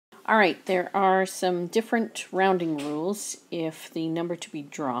All right, there are some different rounding rules if the number to be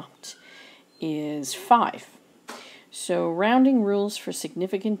dropped is 5. So rounding rules for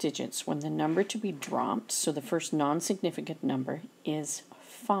significant digits when the number to be dropped, so the first non-significant number, is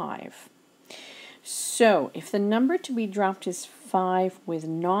 5. So if the number to be dropped is 5 with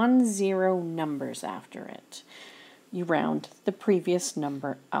non-zero numbers after it, you round the previous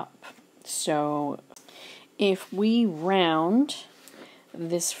number up. So if we round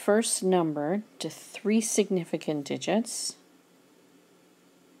this first number to 3 significant digits,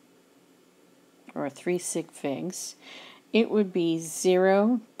 or 3 sig figs, it would be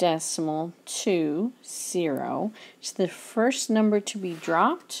 0.20. So the first number to be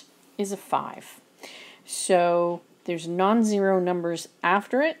dropped is a 5. So there's non-zero numbers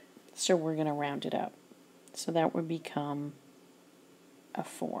after it, so we're going to round it up. So that would become a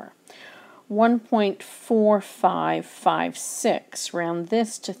 4. 1.4556. Round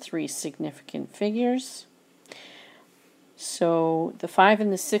this to 3 significant figures. So the 5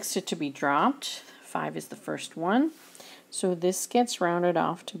 and the 6 are to be dropped. 5 is the first one. So this gets rounded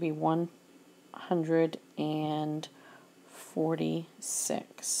off to be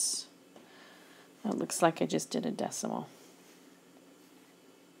 146. That looks like I just did a decimal.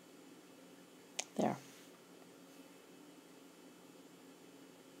 There.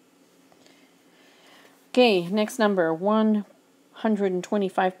 Okay, next number,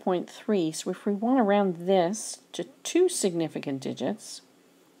 125.3. So if we want to round this to 2 significant digits,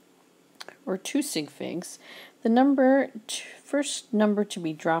 or 2 sig figs, the first number to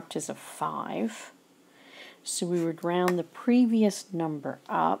be dropped is a 5. So we would round the previous number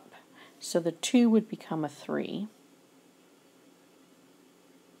up, so the 2 would become a 3.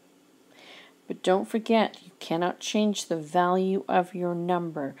 But don't forget, you cannot change the value of your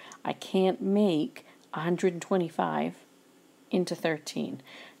number. I can't make 125 into 13.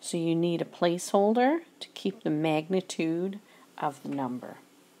 So you need a placeholder to keep the magnitude of the number.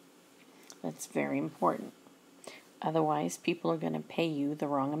 That's very important. Otherwise, people are going to pay you the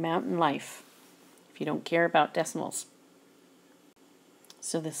wrong amount in life if you don't care about decimals.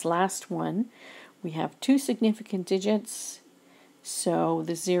 So this last one, we have 2 significant digits. So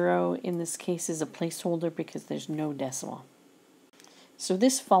the 0 in this case is a placeholder because there's no decimal. So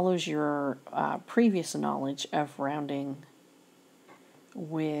this follows your previous knowledge of rounding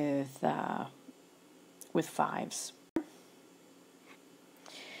with fives.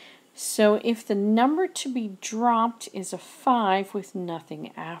 So if the number to be dropped is a 5 with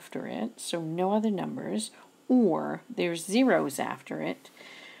nothing after it, so no other numbers, or there's zeros after it,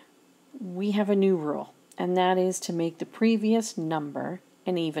 we have a new rule, and that is to make the previous number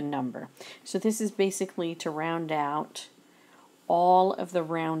an even number. So this is basically to round out all of the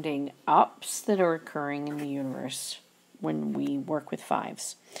rounding ups that are occurring in the universe when we work with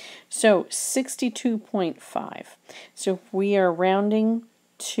fives. So 62.5. So if we are rounding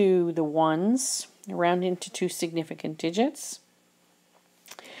to the ones, rounding to 2 significant digits,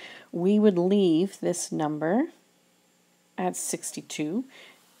 we would leave this number at 62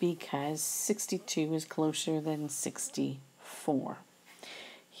 because 62 is closer than 64.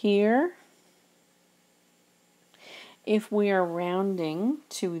 Here, if we are rounding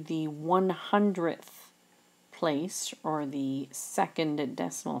to the 100th place, or the second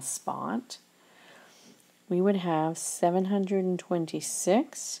decimal spot, we would have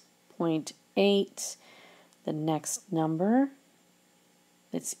 726.8. The next number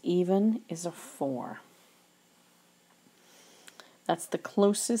that's even is a 4. That's the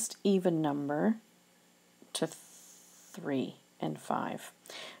closest even number to 3 and 5.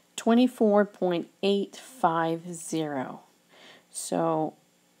 24.850. So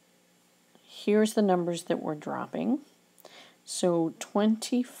here's the numbers that we're dropping. So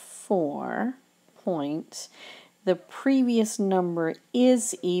 24 points. The previous number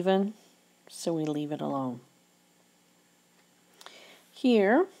is even, so we leave it alone.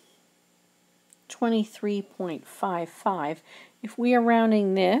 Here, 23.55. If we are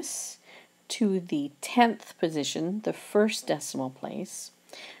rounding this to the 10th position, the first decimal place,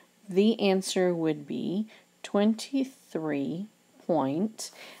 the answer would be 23 point,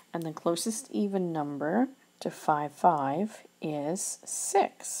 and the closest even number to 55 is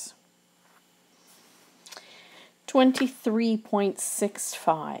 6.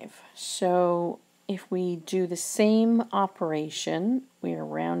 23.65. So if we do the same operation, we are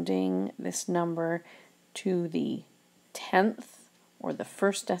rounding this number to the 10th, or the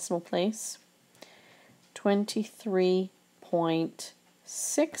first decimal place.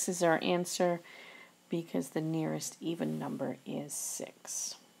 23.6 is our answer because the nearest even number is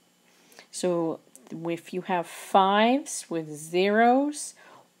 6. So if you have fives with zeros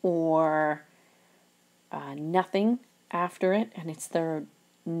or nothing after it, and it's the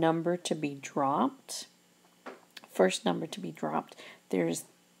number to be dropped, first number to be dropped, there's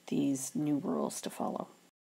these new rules to follow.